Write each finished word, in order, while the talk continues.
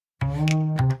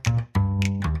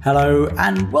Hello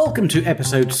and welcome to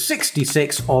episode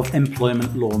 66 of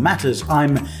Employment Law Matters.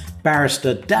 I'm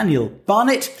Barrister Daniel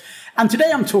Barnett, and today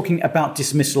I'm talking about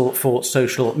dismissal for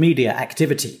social media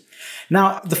activity.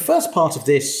 Now, the first part of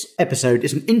this episode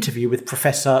is an interview with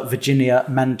Professor Virginia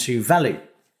Mantu-Valu.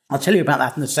 I'll tell you about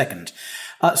that in a second.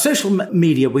 Social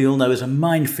media, we all know, is a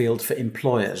minefield for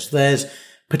employers. There's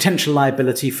potential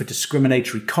liability for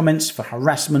discriminatory comments, for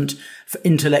harassment, for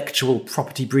intellectual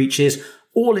property breaches.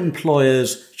 All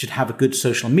employers should have a good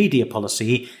social media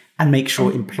policy and make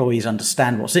sure employees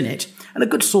understand what's in it. And a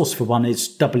good source for one is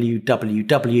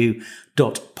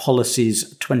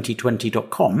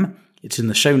www.policies2020.com. It's in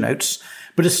the show notes.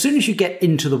 But as soon as you get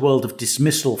into the world of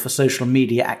dismissal for social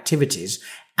media activities,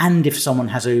 and if someone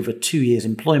has over 2 years'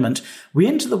 employment, we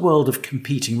enter the world of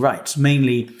competing rights,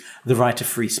 mainly the right of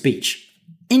free speech.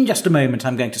 In just a moment,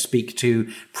 I'm going to speak to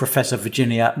Professor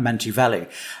Virginia Mantu-Valu.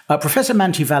 Professor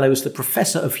Mantu-Valu is the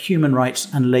Professor of Human Rights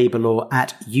and Labour Law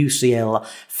at UCL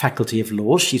Faculty of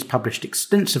Law. She's published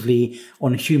extensively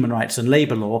on human rights and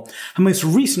labour law. Her most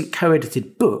recent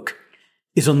co-edited book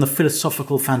is on the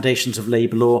philosophical foundations of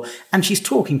labour law, and she's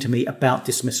talking to me about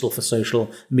dismissal for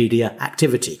social media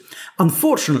activity.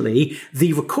 Unfortunately,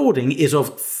 the recording is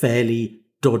of fairly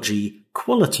dodgy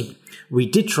quality. We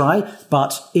did try,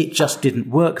 but it just didn't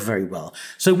work very well.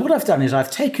 So what I've done is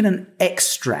I've taken an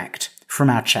extract from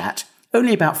our chat,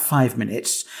 only about 5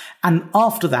 minutes. And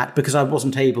after that, because I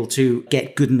wasn't able to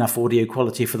get good enough audio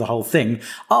quality for the whole thing,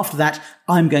 after that,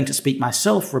 I'm going to speak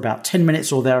myself for about 10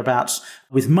 minutes or thereabouts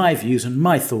with my views and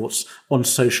my thoughts on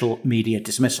social media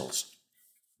dismissals.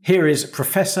 Here is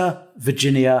Professor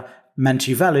Virginia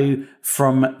Mantu-Valu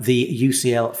from the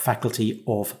UCL Faculty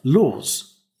of Laws.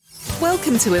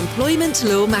 Welcome to Employment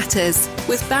Law Matters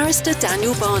with Barrister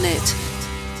Daniel Barnett.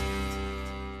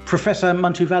 Professor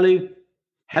Mantu-Valu,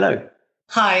 hello.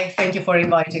 Hi, thank you for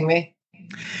inviting me.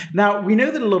 Now, we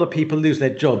know that a lot of people lose their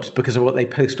jobs because of what they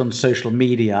post on social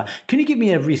media. Can you give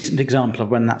me a recent example of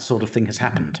when that sort of thing has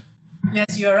happened?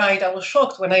 Yes, you're right. I was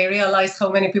shocked when I realized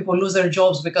how many people lose their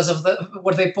jobs because of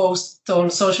what they post on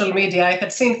social media. I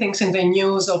had seen things in the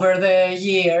news over the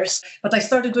years, but I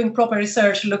started doing proper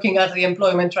research looking at the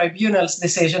employment tribunal's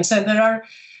decisions, and there are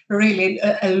really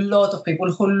a lot of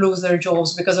people who lose their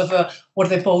jobs because of what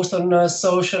they post on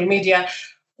social media.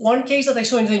 One case that I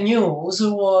saw in the news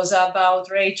was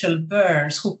about Rachel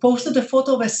Burns, who posted a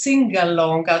photo of a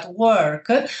sing-along at work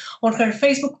on her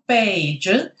Facebook page.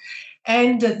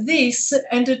 And this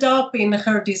ended up in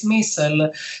her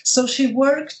dismissal. So she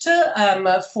worked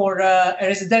for a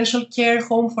residential care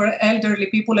home for elderly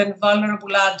people and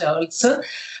vulnerable adults.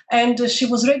 And she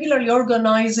was regularly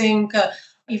organizing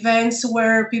events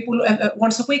where people,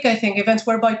 once a week, I think, events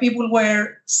whereby people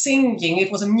were singing.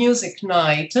 It was a music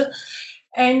night.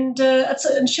 And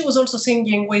she was also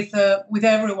singing with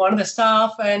everyone, the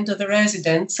staff and the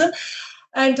residents.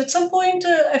 And at some point,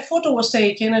 a photo was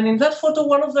taken, and in that photo,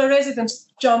 one of the residents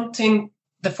jumped in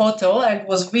the photo and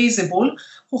was visible,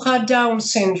 who had Down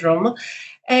syndrome.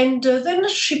 And then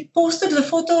she posted the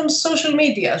photo on social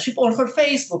media, on her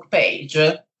Facebook page.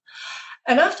 And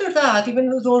after that, even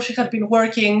though she had been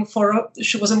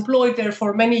she was employed there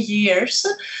for many years,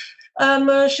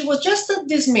 she was just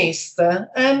dismissed.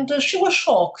 And she was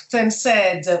shocked and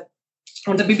said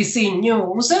on the BBC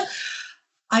News,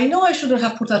 I know I shouldn't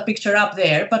have put that picture up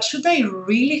there, but should I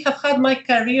really have had my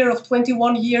career of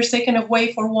 21 years taken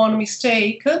away for one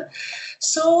mistake?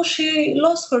 So she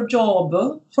lost her job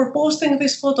for posting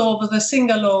this photo of the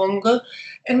sing-along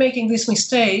and making this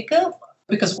mistake,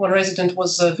 because one resident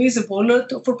was visible,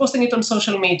 for posting it on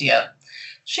social media.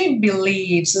 She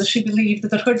believed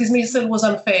that her dismissal was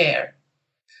unfair.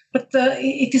 But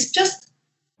it is just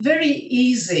very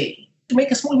easy to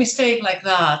make a small mistake like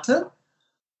that,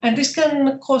 and this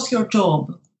can cost your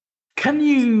job. Can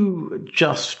you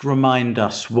just remind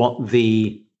us what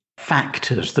the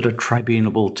factors that a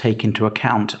tribunal will take into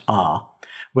account are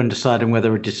when deciding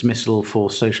whether a dismissal for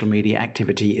social media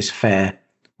activity is fair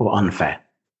or unfair?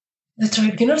 The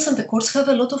tribunals and the courts have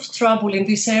a lot of trouble in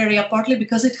this area, partly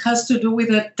because it has to do with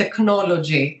the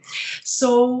technology.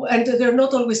 So, and they're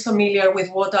not always familiar with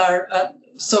what are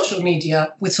social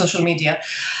media.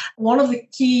 One of the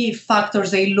key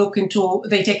factors they look into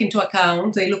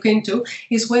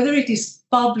is whether it is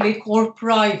public or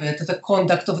private, the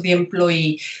conduct of the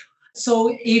employee.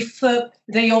 So if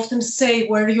they often say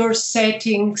where your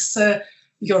settings,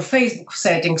 your Facebook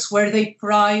settings, were they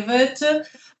private?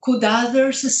 Could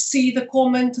others see the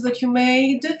comment that you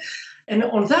made? And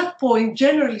on that point,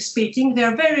 generally speaking, they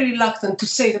are very reluctant to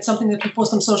say that something that you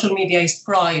post on social media is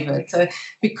private,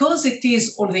 because it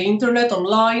is on the internet,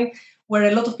 online. where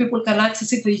a lot of people can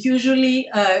access it, they usually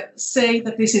say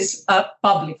that this is a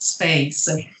public space.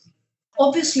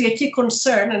 Obviously, a key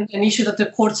concern and an issue that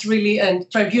the courts really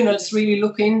and tribunals really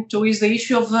look into is the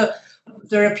issue of the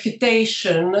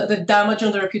reputation, the damage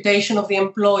on the reputation of the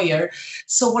employer.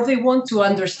 So what they want to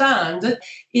understand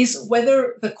is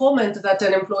whether the comment that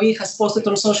an employee has posted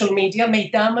on social media may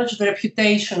damage the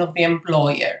reputation of the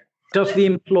employer. Does the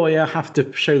employer have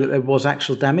to show that there was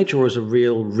actual damage, or is a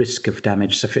real risk of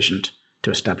damage sufficient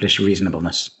to establish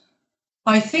reasonableness?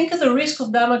 I think the risk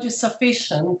of damage is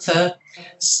sufficient. The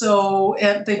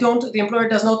employer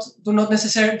does not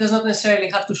necessarily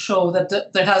have to show that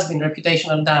there has been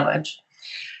reputational damage.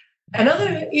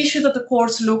 Another issue that the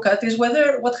courts look at is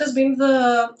whether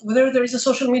there is a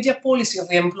social media policy of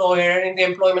the employer in the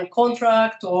employment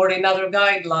contract or in other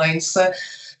guidelines.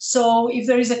 So if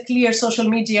there is a clear social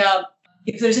media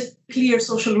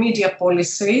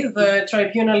policy, the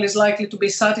tribunal is likely to be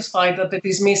satisfied that the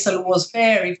dismissal was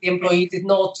fair if the employee did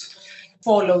not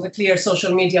follow the clear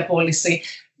social media policy.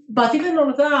 But even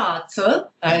on that,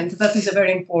 and that is a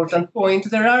very important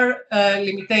point, there are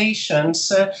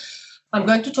limitations. I'm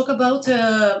going to talk about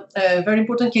a very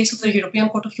important case of the European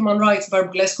Court of Human Rights,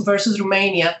 Barbulescu versus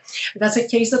Romania. That's a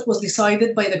case that was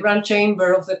decided by the Grand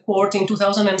Chamber of the Court in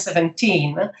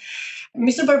 2017.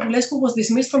 Mr. Barbulescu was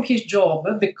dismissed from his job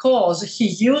because he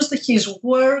used his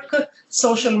work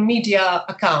social media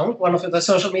account, one of the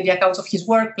social media accounts of his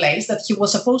workplace, that he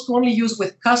was supposed to only use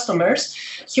with customers.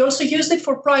 He also used it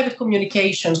for private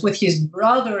communications with his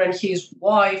brother and his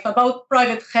wife about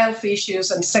private health issues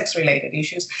and sex-related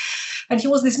issues. And he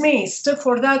was dismissed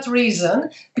for that reason,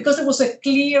 because there was a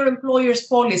clear employer's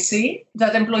policy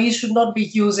that employees should not be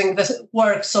using the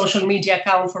work social media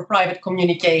account for private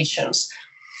communications.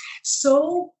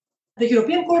 So the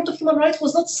European Court of Human Rights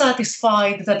was not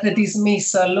satisfied that the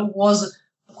dismissal was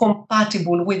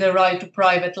compatible with the right to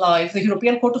private life. The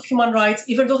European Court of Human Rights,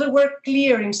 even though there were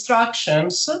clear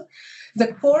instructions,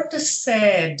 the court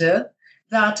said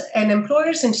that an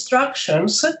employer's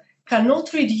instructions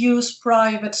cannot reduce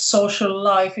private social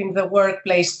life in the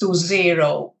workplace to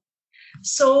zero.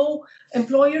 So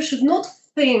employers should not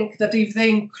think that if they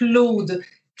include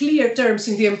clear terms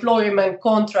in the employment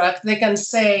contract, they can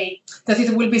say that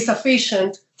it will be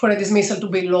sufficient for a dismissal to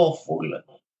be lawful.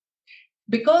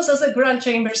 Because, as the Grand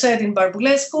Chamber said in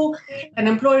Barbulescu, an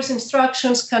employer's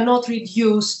instructions cannot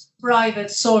reduce private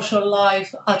social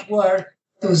life at work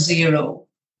to zero.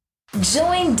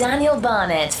 Join Daniel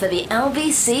Barnett for the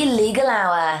LBC Legal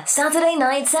Hour, Saturday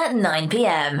nights at 9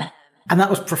 p.m. And that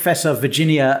was Professor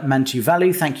Virginia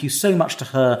Mantuvalu. Thank you so much to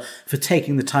her for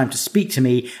taking the time to speak to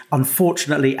me.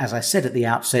 Unfortunately, as I said at the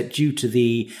outset, due to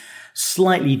the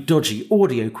slightly dodgy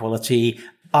audio quality,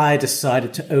 I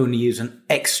decided to only use an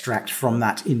extract from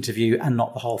that interview and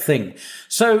not the whole thing.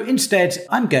 So instead,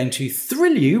 I'm going to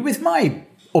thrill you with my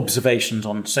observations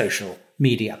on social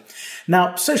media.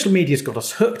 Now, social media's got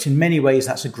us hooked. In many ways,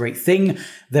 that's a great thing.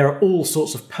 There are all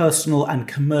sorts of personal and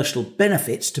commercial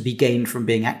benefits to be gained from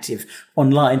being active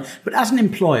online. But as an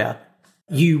employer,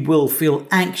 you will feel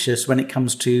anxious when it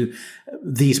comes to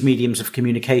these mediums of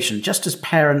communication. Just as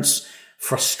parents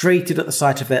frustrated at the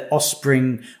sight of their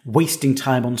offspring wasting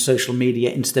time on social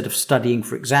media instead of studying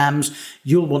for exams,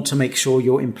 you'll want to make sure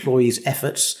your employees'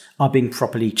 efforts are being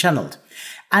properly channeled.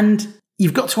 And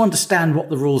you've got to understand what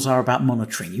the rules are about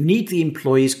monitoring. You need the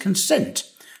employee's consent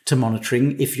to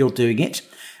monitoring if you're doing it.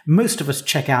 Most of us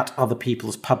check out other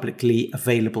people's publicly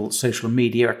available social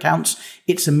media accounts.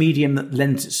 It's a medium that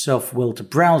lends itself well to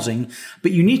browsing,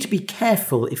 but you need to be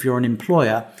careful if you're an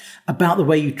employer about the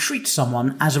way you treat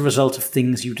someone as a result of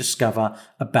things you discover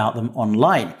about them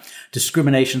online.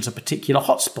 Discrimination's a particular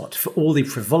hotspot for all the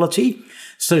frivolity.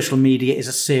 Social media is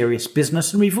a serious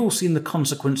business, and we've all seen the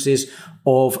consequences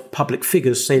of public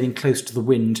figures sailing close to the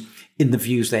wind in the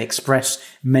views they express.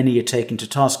 Many are taken to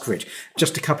task for it.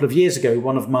 Just a couple of years ago,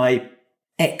 one of my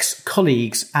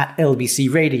ex-colleagues at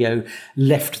LBC Radio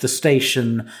left the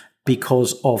station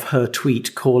because of her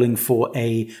tweet calling for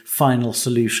a final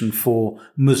solution for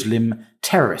Muslim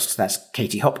terrorists. That's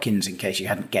Katie Hopkins, in case you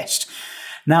hadn't guessed.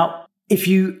 Now, if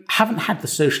you haven't had the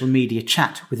social media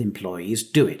chat with employees,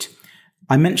 do it.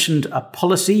 I mentioned a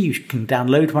policy. You can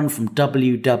download one from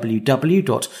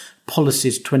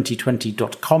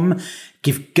www.policies2020.com.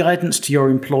 Give guidance to your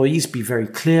employees. Be very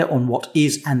clear on what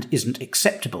is and isn't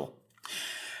acceptable.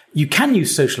 You can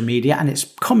use social media, and it's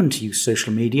common to use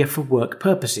social media for work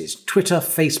purposes. Twitter,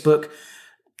 Facebook,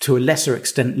 to a lesser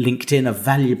extent, LinkedIn are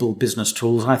valuable business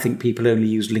tools. I think people only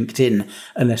use LinkedIn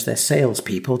unless they're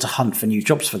salespeople to hunt for new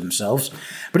jobs for themselves.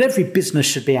 But every business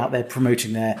should be out there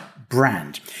promoting their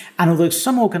brand. And although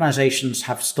some organizations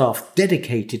have staff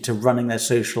dedicated to running their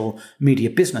social media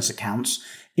business accounts,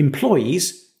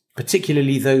 employees,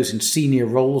 particularly those in senior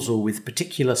roles or with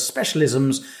particular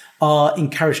specialisms, are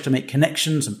encouraged to make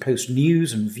connections and post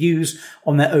news and views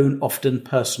on their own, often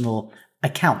personal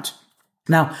account.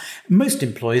 Now, most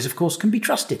employees, of course, can be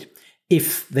trusted.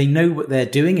 If they know what they're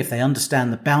doing, if they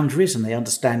understand the boundaries and they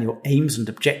understand your aims and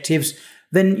objectives,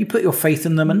 then you put your faith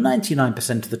in them, and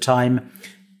 99% of the time,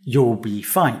 you'll be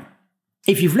fine.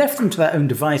 If you've left them to their own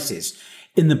devices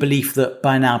in the belief that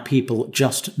by now people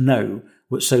just know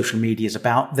what social media is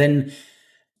about, then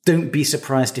don't be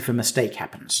surprised if a mistake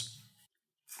happens.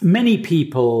 Many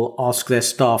people ask their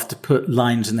staff to put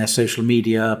lines in their social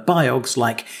media bios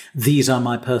like, "These are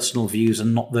my personal views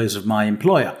and not those of my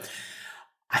employer."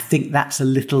 I think that's a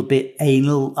little bit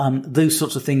anal. Those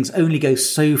sorts of things only go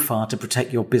so far to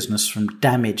protect your business from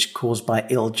damage caused by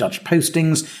ill-judged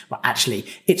postings. Well, actually,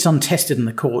 it's untested in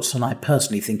the courts, and I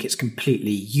personally think it's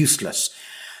completely useless.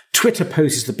 Twitter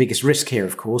poses the biggest risk here,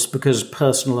 of course, because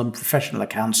personal and professional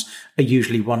accounts are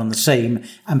usually one and the same,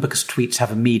 and because tweets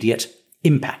have immediate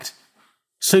impact.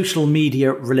 Social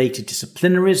media-related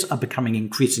disciplinaries are becoming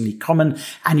increasingly common,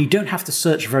 and you don't have to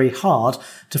search very hard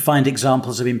to find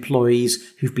examples of employees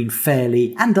who've been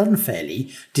fairly and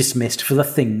unfairly dismissed for the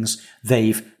things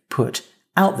they've put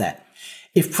out there.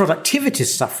 If productivity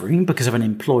is suffering because of an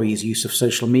employee's use of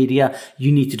social media,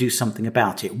 you need to do something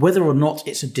about it. Whether or not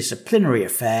it's a disciplinary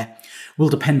affair will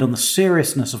depend on the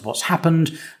seriousness of what's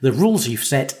happened, the rules you've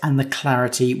set, and the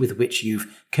clarity with which you've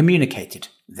communicated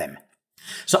them.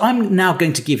 So I'm now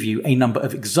going to give you a number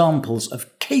of examples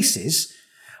of cases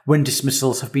when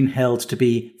dismissals have been held to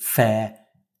be fair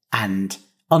and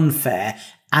unfair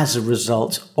as a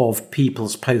result of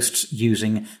people's posts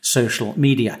using social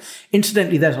media.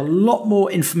 Incidentally, there's a lot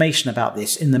more information about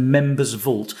this in the members'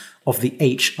 vault of the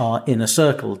HR Inner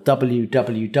Circle,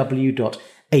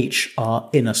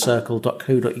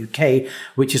 www.hrinnercircle.co.uk,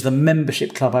 which is the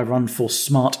membership club I run for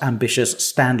smart, ambitious,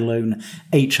 standalone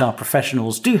HR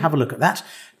professionals. Do have a look at that,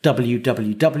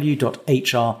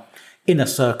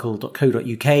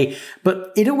 www.hrinnercircle.co.uk.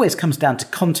 But it always comes down to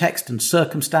context and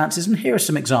circumstances, and here are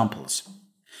some examples.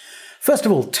 First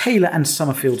of all, Taylor and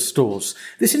Summerfield stores.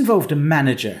 This involved a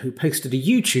manager who posted a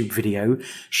YouTube video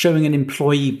showing an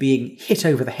employee being hit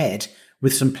over the head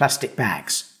with some plastic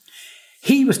bags.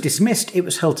 He was dismissed. It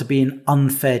was held to be an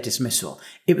unfair dismissal.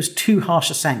 It was too harsh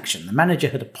a sanction. The manager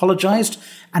had apologised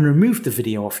and removed the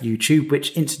video off YouTube,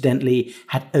 which incidentally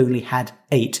had only had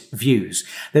 8 views.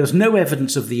 There was no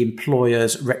evidence of the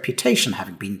employer's reputation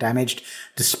having been damaged,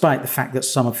 despite the fact that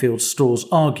Summerfield stores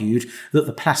argued that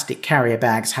the plastic carrier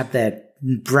bags had their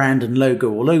brand and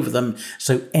logo all over them,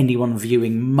 so anyone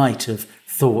viewing might have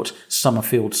thought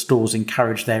Summerfield stores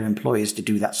encouraged their employees to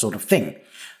do that sort of thing.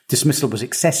 Dismissal was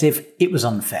excessive. It was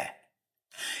unfair.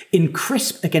 In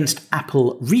Crisp against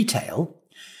Apple Retail,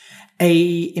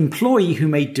 an employee who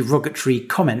made derogatory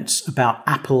comments about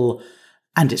Apple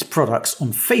and its products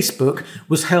on Facebook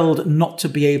was held not to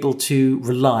be able to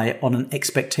rely on an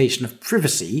expectation of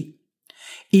privacy,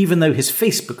 even though his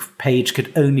Facebook page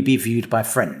could only be viewed by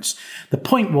friends. The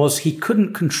point was he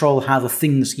couldn't control how the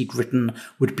things he'd written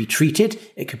would be treated.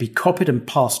 It could be copied and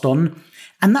passed on.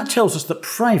 And that tells us that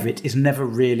private is never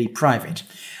really private.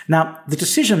 Now, the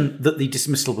decision that the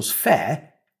dismissal was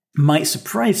fair might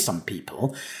surprise some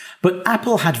people, but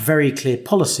Apple had very clear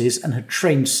policies and had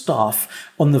trained staff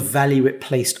on the value it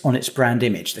placed on its brand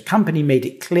image. The company made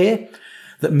it clear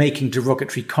that making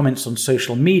derogatory comments on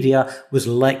social media was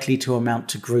likely to amount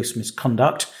to gross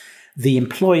misconduct. The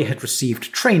employee had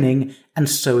received training, and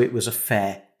so it was a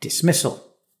fair dismissal.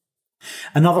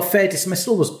 Another fair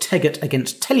dismissal was Teggett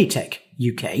against Teletech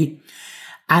UK.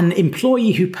 An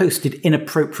employee who posted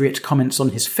inappropriate comments on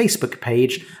his Facebook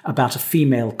page about a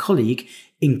female colleague,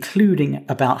 including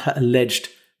about her alleged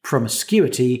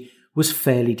promiscuity, was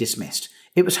fairly dismissed.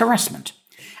 It was harassment.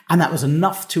 And that was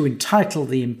enough to entitle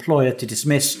the employer to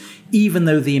dismiss, even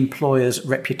though the employer's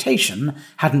reputation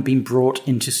hadn't been brought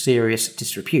into serious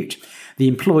disrepute. The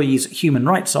employee's human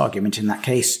rights argument in that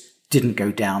case didn't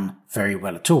go down very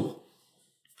well at all.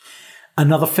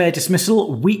 Another fair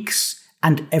dismissal, Weeks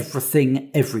and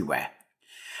Everything Everywhere.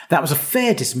 That was a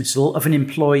fair dismissal of an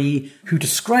employee who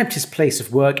described his place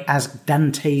of work as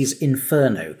Dante's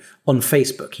Inferno on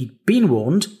Facebook. He'd been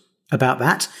warned about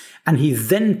that, and he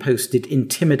then posted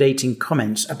intimidating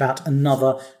comments about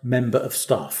another member of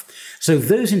staff. So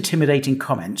those intimidating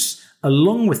comments,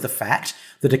 along with the fact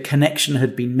that a connection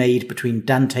had been made between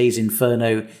Dante's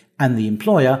Inferno and the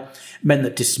employer meant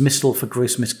that dismissal for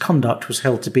gross misconduct was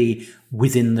held to be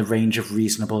within the range of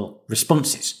reasonable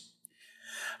responses.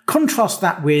 Contrast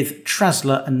that with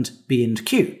Trasler and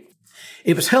B&Q.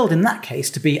 It was held in that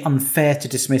case to be unfair to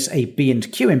dismiss a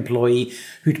B&Q employee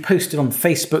who'd posted on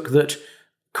Facebook that,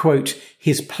 quote,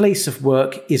 his place of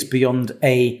work is beyond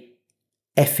a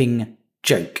effing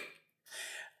joke.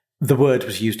 The word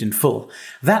was used in full.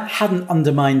 That hadn't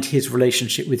undermined his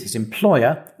relationship with his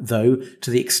employer, though,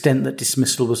 to the extent that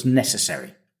dismissal was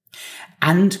necessary.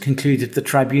 And, concluded the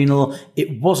tribunal,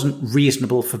 it wasn't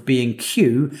reasonable for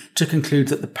B&Q to conclude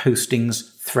that the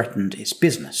postings threatened its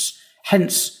business.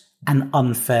 Hence, an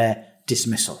unfair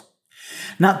dismissal.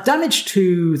 Now, damage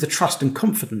to the trust and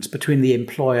confidence between the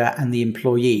employer and the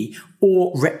employee,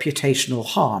 or reputational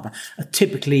harm, are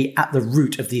typically at the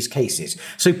root of these cases.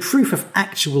 So proof of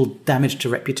actual damage to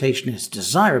reputation is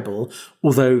desirable,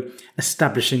 although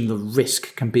establishing the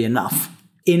risk can be enough.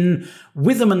 In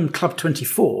Witham and Club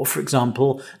 24, for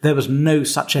example, there was no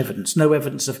such evidence, no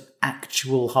evidence of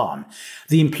actual harm.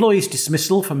 The employee's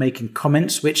dismissal for making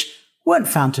comments which weren't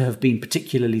found to have been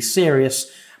particularly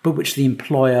serious, but which the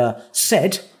employer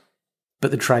said, but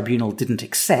the tribunal didn't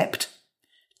accept,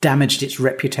 damaged its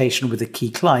reputation with a key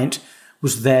client,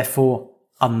 was therefore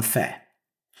unfair.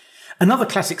 Another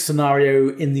classic scenario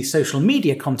in the social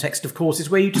media context, of course, is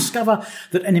where you discover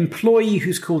that an employee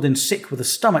who's called in sick with a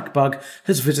stomach bug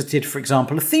has visited, for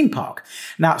example, a theme park.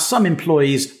 Now, some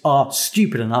employees are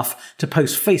stupid enough to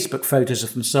post Facebook photos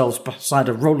of themselves beside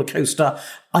a roller coaster,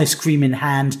 ice cream in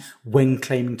hand, when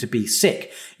claiming to be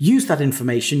sick. Use that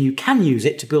information. You can use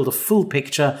it to build a full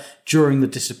picture during the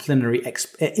disciplinary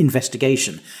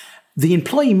investigation. The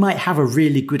employee might have a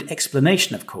really good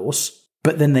explanation, of course,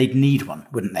 but then they'd need one,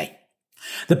 wouldn't they?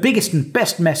 The biggest and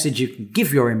best message you can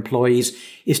give your employees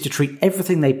is to treat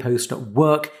everything they post at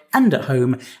work and at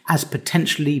home as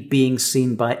potentially being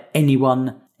seen by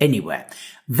anyone, anywhere.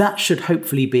 That should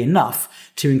hopefully be enough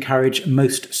to encourage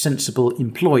most sensible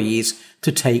employees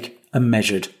to take a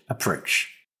measured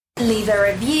approach. Leave a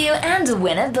review and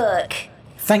win a book.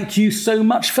 Thank you so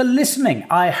much for listening.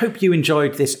 I hope you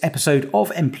enjoyed this episode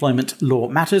of Employment Law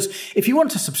Matters. If you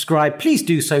want to subscribe, please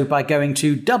do so by going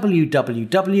to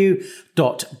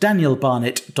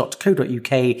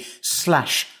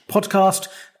www.danielbarnett.co.uk/podcast.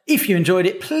 If you enjoyed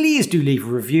it, please do leave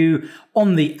a review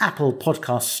on the Apple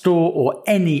Podcast Store or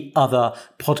any other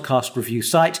podcast review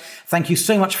site. Thank you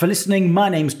so much for listening. My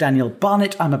name's Daniel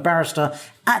Barnett. I'm a barrister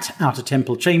at Outer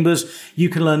Temple Chambers. You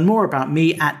can learn more about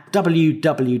me at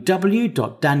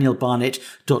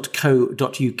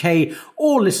www.danielbarnett.co.uk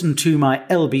or listen to my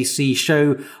LBC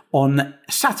show on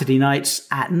Saturday nights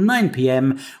at 9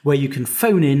 p.m, where you can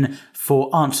phone in for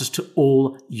answers to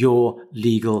all your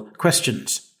legal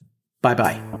questions.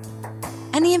 Bye-bye.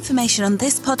 Any information on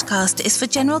this podcast is for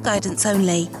general guidance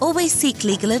only. Always seek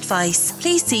legal advice.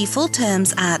 Please see full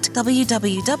terms at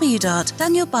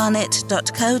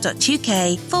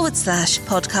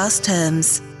www.danielbarnett.co.uk/podcast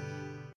terms.